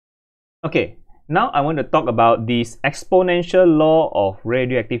Okay, now I want to talk about this exponential law of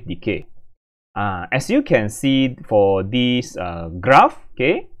radioactive decay. As you can see for this graph,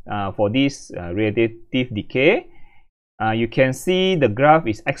 okay, for this radioactive decay, you can see the graph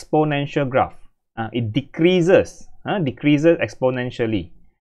is exponential graph. It decreases exponentially.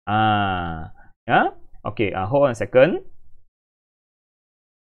 Yeah. Okay. Hold on a second.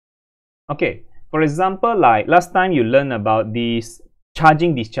 Okay. For example, like last time you learned about this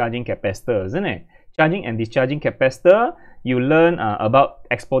charging discharging capacitor, isn't it? Charging and discharging capacitor, you learn about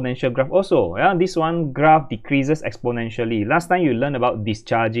exponential graph also. Yeah, this one graph decreases exponentially. Last time you learned about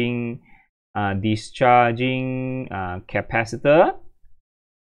discharging capacitor.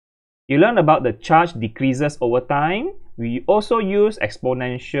 You learn about the charge decreases over time. We also use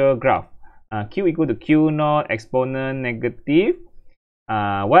exponential graph. Q equal to Q naught exponent negative.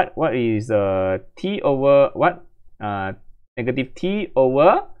 What is T over what? Negative T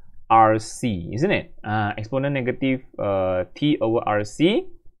over RC, isn't it? Exponent negative T over RC.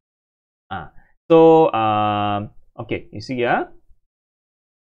 Okay, you see here.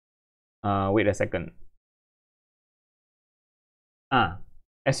 Wait a second.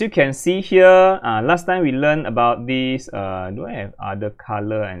 As you can see here, last time we learned about this. Do I have other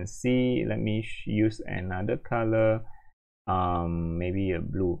color and see? Let me use another color. Maybe a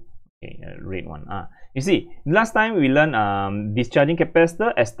blue. Okay, a red one. You see, last time we learned discharging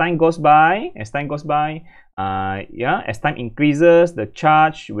capacitor. As time goes by, as time increases, the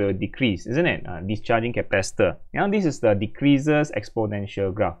charge will decrease, isn't it? Discharging capacitor. Yeah, this is the decreases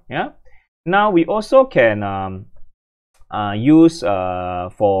exponential graph. Yeah. Now we also can use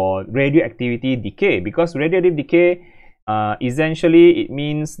for radioactivity decay, because radioactive decay essentially it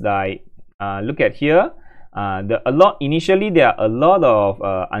means like look at here. Initially there are a lot of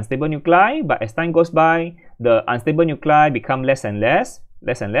unstable nuclei, but as time goes by, the unstable nuclei become less and less,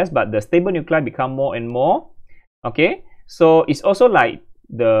 but the stable nuclei become more and more. Okay, so it's also like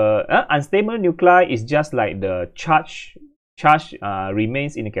the unstable nuclei is just like the charge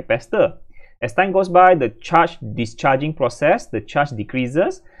remains in the capacitor. As time goes by, the charge discharging process, the charge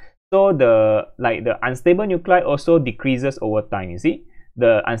decreases. So the unstable nuclei also decreases over time. You see,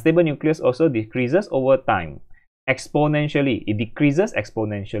 the unstable nucleus also decreases over time exponentially. It decreases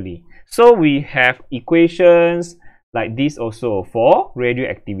exponentially. So we have equations like this also for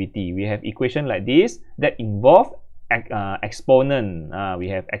radioactivity. We have equation like this that involve exponent. We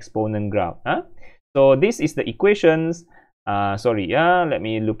have exponent graph. So this is the equations. Let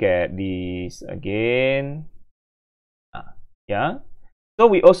me look at this again. So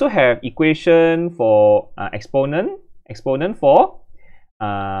we also have equation for exponent for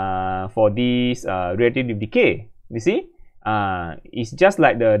this radioactive decay. You see, it's just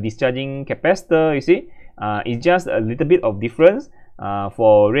like the discharging capacitor. You see, it's just a little bit of difference.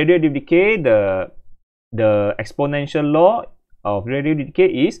 For radioactive decay, the exponential law of radioactive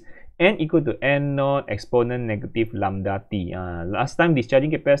decay is n equal to n naught exponent negative lambda t. Last time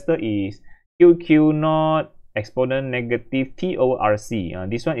discharging capacitor is q naught exponent negative t over rc.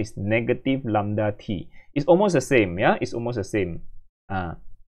 This one is negative lambda t. It's almost the same. Yeah, it's almost the same.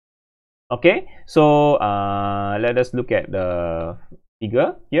 Okay, so let us look at the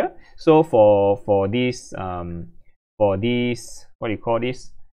figure here. So for this what do you call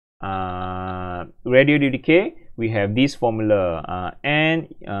this, radioactive decay, we have this formula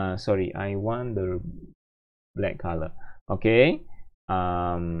sorry, I want the black color. Okay,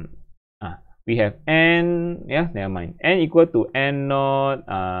 we have n, yeah, never mind, n equal to n naught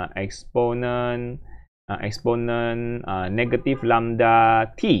exponent negative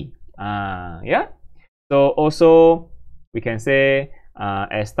lambda t. Yeah, so also we can say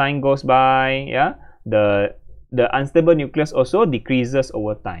as time goes by, yeah, the unstable nucleus also decreases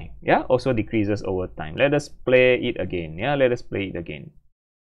over time. Yeah, also decreases over time. Let us play it again. Yeah, let us play it again.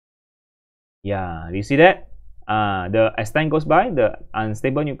 Yeah, do you see that? As time goes by, the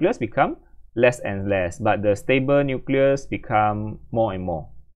unstable nucleus become less and less, but the stable nucleus become more and more.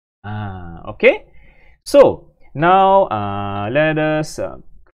 Okay, so now let us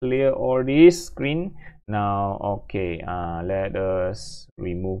clear all this screen now. Okay, let us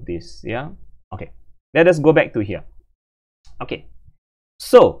remove this. Yeah, okay, let us go back to here. Okay,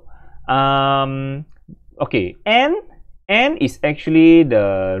 so okay, n is actually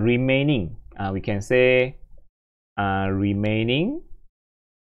the remaining, we can say remaining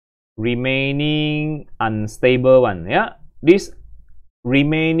unstable one. Yeah, this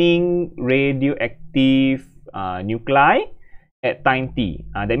remaining radioactive nuclei at time t.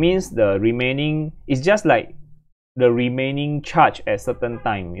 That means the remaining is just like the remaining charge at certain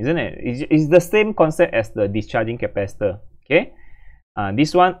time, isn't it? It's the same concept as the discharging capacitor. Okay,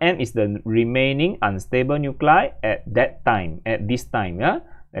 This one, n is the remaining unstable nuclei at that time, at this time. Yeah,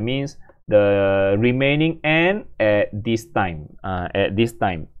 that means the remaining n at this time,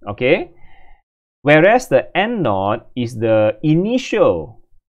 okay. Whereas the n naught is the initial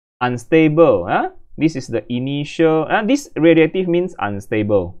unstable. This is the initial. This radiative means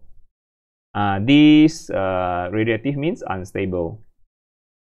unstable. This radiative means unstable.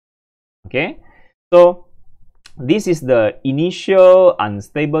 Okay, so this is the initial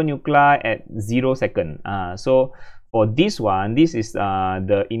unstable nuclei at 0 second. So for this one, this is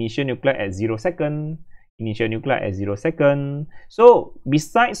the initial nuclei at 0 second. Initial nuclei at 0 second. So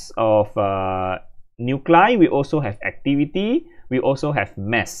besides of nuclei, we also have activity. We also have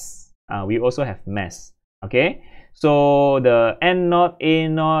mass. Okay. So the n naught, a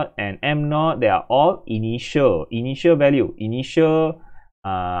naught, and m naught, they are all initial value, initial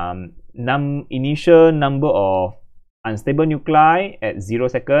number of unstable nuclei at 0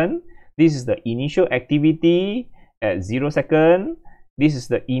 second. This is the initial activity at 0 second. This is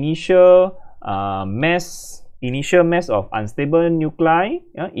the initial mass of unstable nuclei.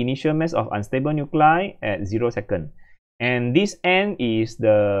 Initial mass of unstable nuclei at 0 second. And this n is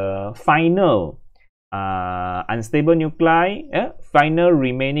the final unstable nuclei, final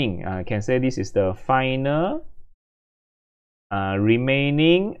remaining. Can say this is the final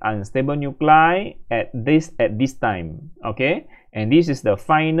remaining unstable nuclei at this time. Okay, and this is the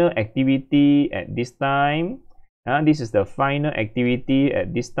final activity at this time. This is the final activity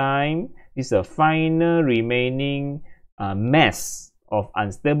at this time. This is the final remaining mass of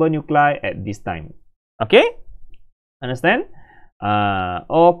unstable nuclei at this time. Okay, understand?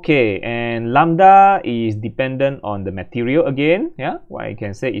 Okay, and lambda is dependent on the material again. Yeah, what I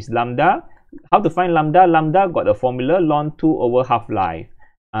can say is lambda. How to find lambda? Lambda got a formula, ln 2 over half-life.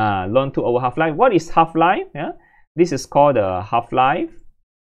 Ln 2 over half-life. What is half-life? Yeah, this is called a half-life.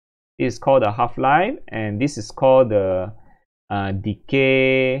 This is called a half-life, and this is called the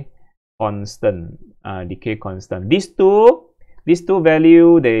decay constant. Decay constant. These two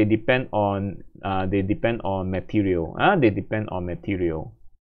value, they depend on material. They depend on material.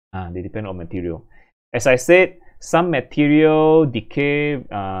 As I said, some material decay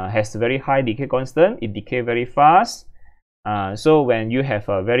has very high decay constant. It decay very fast. So when you have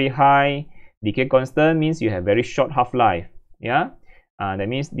a very high decay constant, means you have very short half-life. Yeah, that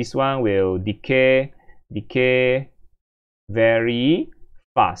means this one will decay very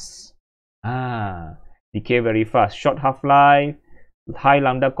fast. Decay very fast. Short half-life, high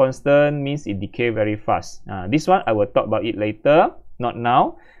lambda constant means it decay very fast. This one I will talk about it later, not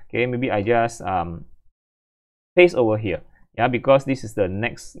now. Okay, maybe I just paste over here. Yeah, because this is the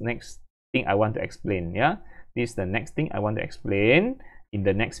next thing I want to explain. Yeah, this is the next thing I want to explain in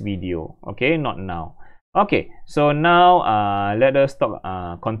the next video. Okay, not now. Okay, so now let us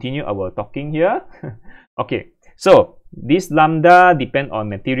continue our talking here. Okay, so this lambda depend on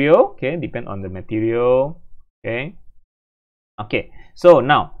material. Okay, depend on the material. Okay. Okay, so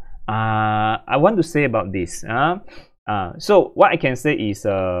now I want to say about this. So what I can say is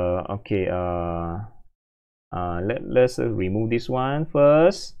okay, let's remove this one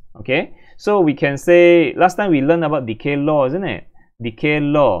first. Okay, so we can say last time we learned about decay law, isn't it? Decay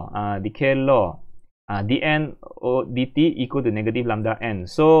law, dn or dt equal to negative lambda n.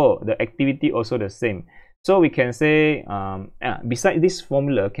 So the activity also the same. So we can say besides this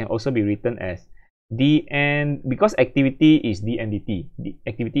formula can also be written as dn, because activity is dn dt.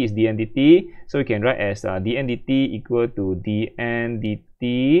 Activity is dn dt, so we can write as dn dt equal to dn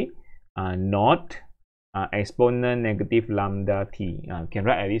dt not exponent negative lambda t. Can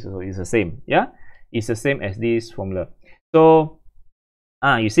write at least, so it's the same. Yeah, it's the same as this formula. So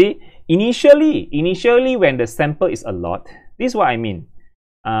you see, initially when the sample is a lot, this is what I mean.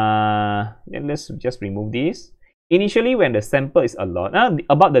 Let's just remove this. Initially when the sample is a lot,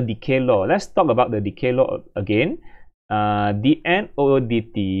 about the decay law, let's talk about the decay law again. Dn over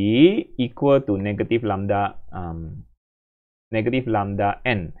dt equal to negative lambda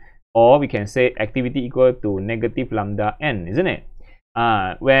n, or we can say activity equal to negative lambda n, isn't it?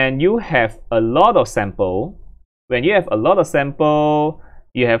 When you have a lot of sample, you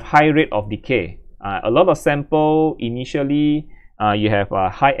have high rate of decay. A lot of sample, initially you have a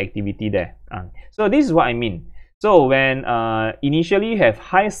high activity there. So this is what I mean. So when initially you have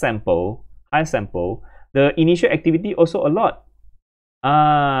high sample, the initial activity also a lot.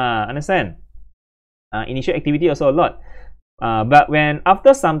 Understand? Initial activity also a lot. But when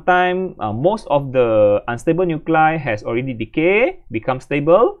after some time, most of the unstable nuclei has already decayed, become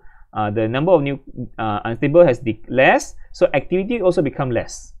stable. The number of unstable has less, so activity also become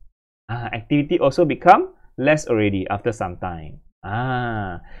less. Activity also become less already after some time.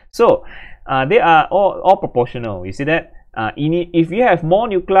 So they are all proportional. You see that? If you have more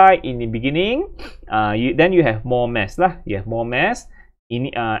nuclei in the beginning, then you have more mass lah. You have more mass.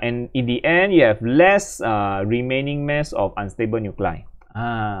 And in the end, you have less remaining mass of unstable nuclei.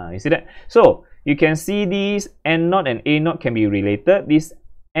 You see that? So you can see these N naught and A naught can be related. This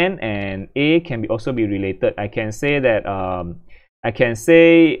N and A can also be related. I can say that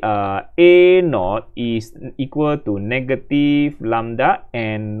A naught is equal to negative lambda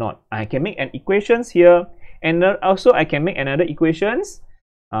N naught. I can make an equations here, and also I can make another equations.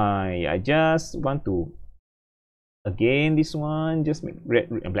 I just want to again this one just make red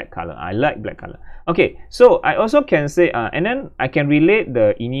and black color. I like black color. Okay, so I also can say and then I can relate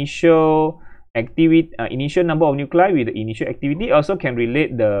the initial activity, initial number of nuclei with the initial activity. Also can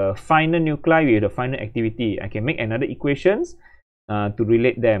relate the final nuclei with the final activity. I can make another equations to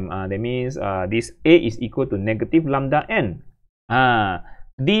relate them. That means this A is equal to negative lambda N.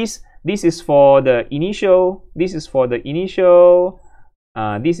 This is for the initial. This is for the initial.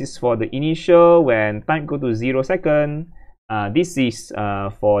 This is for the initial when time go to 0 second. This is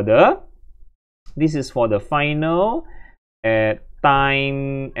for the final at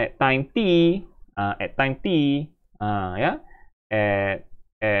time t. At time t. Yeah. At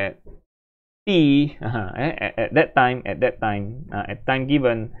t. At that time. At time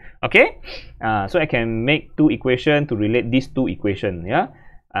given. Okay. So I can make two equations to relate these two equations. Yeah.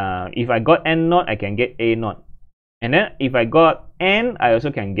 If I got N naught, I can get A naught. And then if I got N, I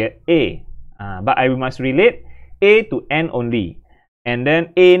also can get A. But I must relate A to N only. And then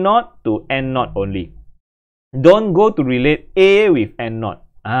A naught to N naught only. Don't go to relate A with N naught.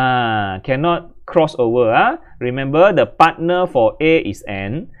 Cannot cross over. Remember, the partner for A is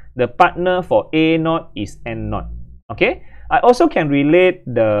N. The partner for A naught is N naught. Okay? I also can relate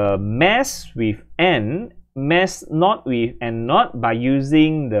the mass with N, mass naught with N naught by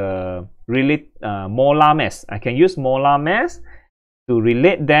using the molar mass. I can use molar mass to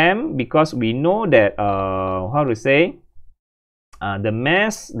relate them because we know that how to say the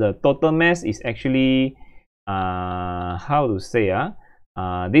mass, the total mass is actually how to say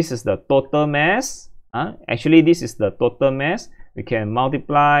this is the total mass. Actually, this is the total mass. We can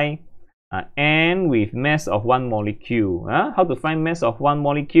multiply N with mass of one molecule. How to find mass of one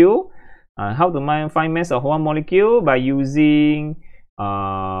molecule? How to find mass of one molecule? By using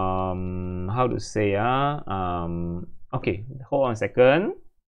how to say okay, hold on a second.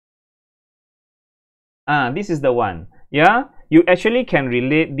 This is the one. Yeah, you actually can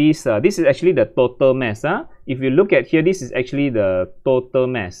relate this. This is actually the total mass. If you look at here, this is actually the total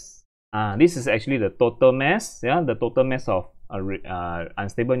mass. This is actually the total mass. Yeah, the total mass of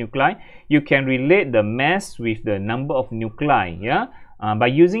unstable nuclei. You can relate the mass with the number of nuclei. Yeah. By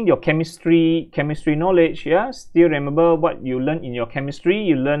using your chemistry knowledge, yeah, still remember what you learned in your chemistry.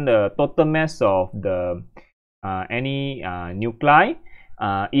 You learn the total mass of the any nuclei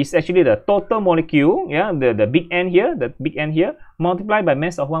is actually the total molecule, yeah, the big N here, multiplied by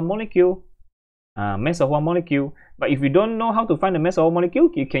mass of one molecule. Mass of one molecule. But if you don't know how to find the mass of one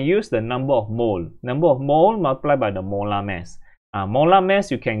molecule, you can use the number of mole. Number of mole multiplied by the molar mass. Molar mass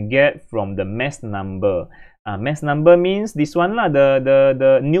you can get from the mass number. Mass number means this one lah,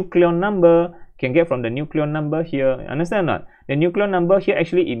 the nucleon number can get from the nucleon number here. Understand or not? The nucleon number here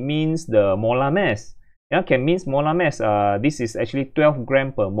actually it means the molar mass. Yeah, can means molar mass. This is actually 12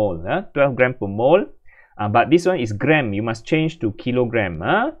 gram per mole. 12 gram per mole. But this one is gram. You must change to kilogram.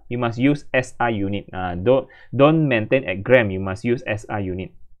 You must use SI unit. Don't maintain at gram. You must use SI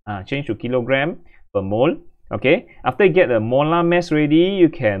unit. Change to kilogram per mole. Okay. After you get the molar mass ready, you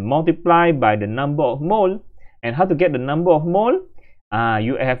can multiply by the number of mole. And how to get the number of mole?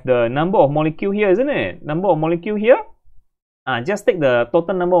 You have the number of molecule here, isn't it? Number of molecule here. Just take the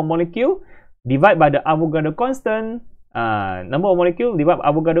total number of molecule, divide by the Avogadro constant. Number of molecule, divide by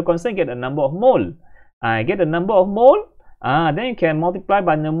Avogadro constant, get the number of mole. Get the number of mole. Then you can multiply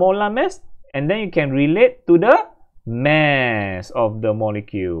by the molar mass, and then you can relate to the mass of the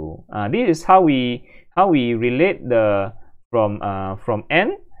molecule. This is how we relate the from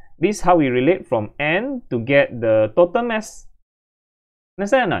N. This is how we relate from N to get the total mass.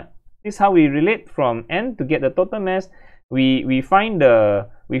 Understand or not? This is how we relate from N to get the total mass. We find the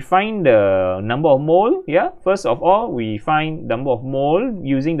number of mole. Yeah. First of all, we find number of mole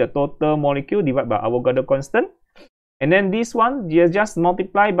using the total molecule divided by Avogadro constant, and then this one you just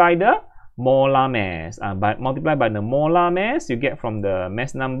multiply by the molar mass. Multiply by the molar mass, you get from the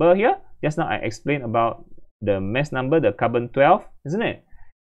mass number here. Just now I explained about the mass number, the carbon 12, isn't it?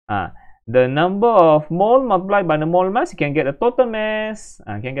 The number of mole multiplied by the mole mass, you can get the total mass.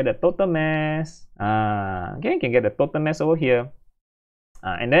 Okay, you can get the total mass over here.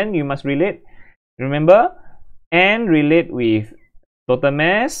 And then you must relate, remember, N relate with total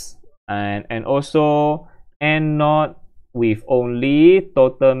mass, and also N not with only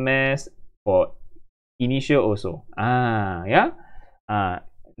total mass for initial also. Yeah.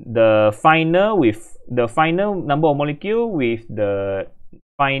 The final with the final number of molecule with the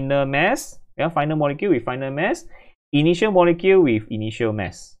final mass. Yeah, final molecule with final mass, initial molecule with initial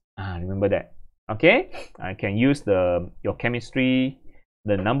mass. Remember that. Okay, I can use your chemistry,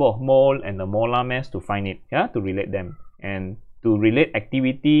 the number of mole and the molar mass to find it. Yeah, to relate them, and to relate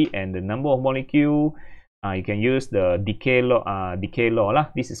activity and the number of molecule, you can use the decay law.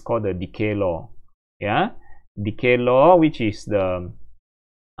 This is called the decay law. Yeah, decay law, which is the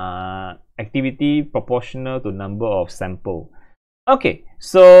activity proportional to number of sample. Okay,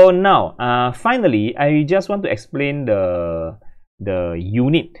 so now finally, I just want to explain the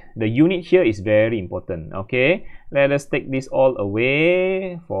unit. The unit here is very important. Okay, let us take this all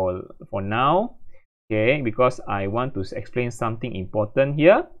away for now. Okay, because I want to explain something important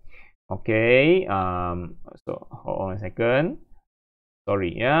here. Okay, so hold on a second.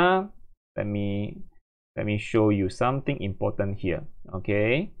 Sorry, yeah. Let me show you something important here.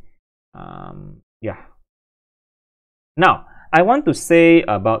 Okay, yeah. Now I want to say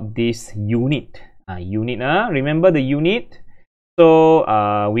about this unit. Remember the unit. So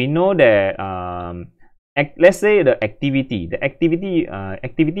we know that let's say the activity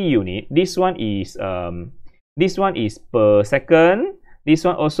unit. This one is per second. This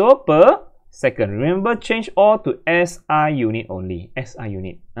one also per second. Remember, change all to SI unit only. SI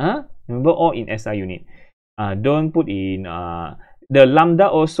unit. Remember, all in SI unit. Don't put in the lambda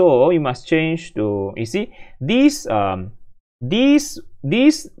also. You must change to, you see, this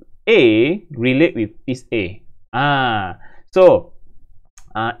A relate with this A. So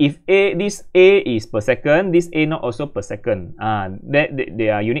if this A is per second, this A not also per second.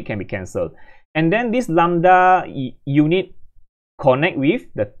 Their unit can be cancelled. And then this lambda unit connect with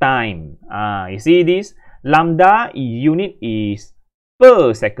the time. You see, this lambda unit is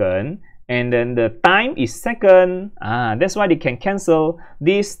per second, and then the time is second. That's why they can cancel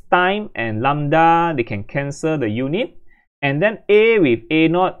this time and lambda. They can cancel the unit, and then A with A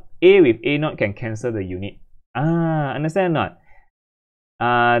naught can cancel the unit. Understand or not?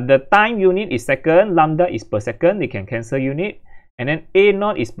 The time unit is second, lambda is per second, they can cancel unit, and then A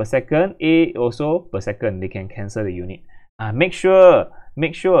naught is per second, A also per second, they can cancel the unit. Make sure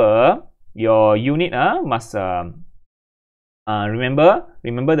your unit must remember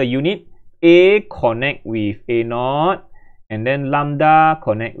the unit. A connect with A naught, and then lambda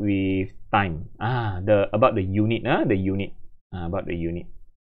connect with time. About the unit, about the unit.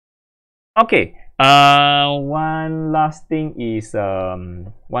 Okay. One last thing is okay,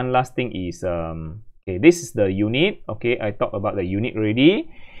 this is the unit. Okay, I talked about the unit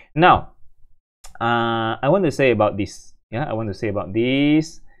already. Now I want to say about this. Yeah, I want to say about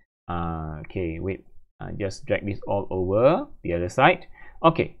this. Okay, wait, just drag this all over the other side.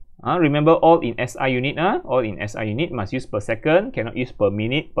 Okay, remember, all in SI unit. All in SI unit must use per second, cannot use per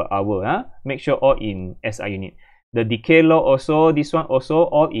minute, per hour. Make sure all in SI unit. The decay law also, this one also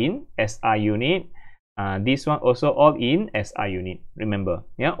all in SI unit. This one also all in SI unit. Remember,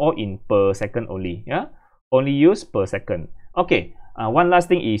 yeah, all in per second only. Yeah, only use per second. Okay. One last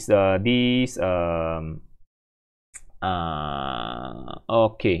thing is this.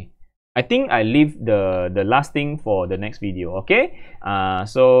 Okay. I think I leave the last thing for the next video. Okay.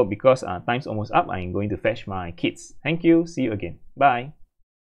 So because time's almost up, I'm going to fetch my kids. Thank you. See you again. Bye.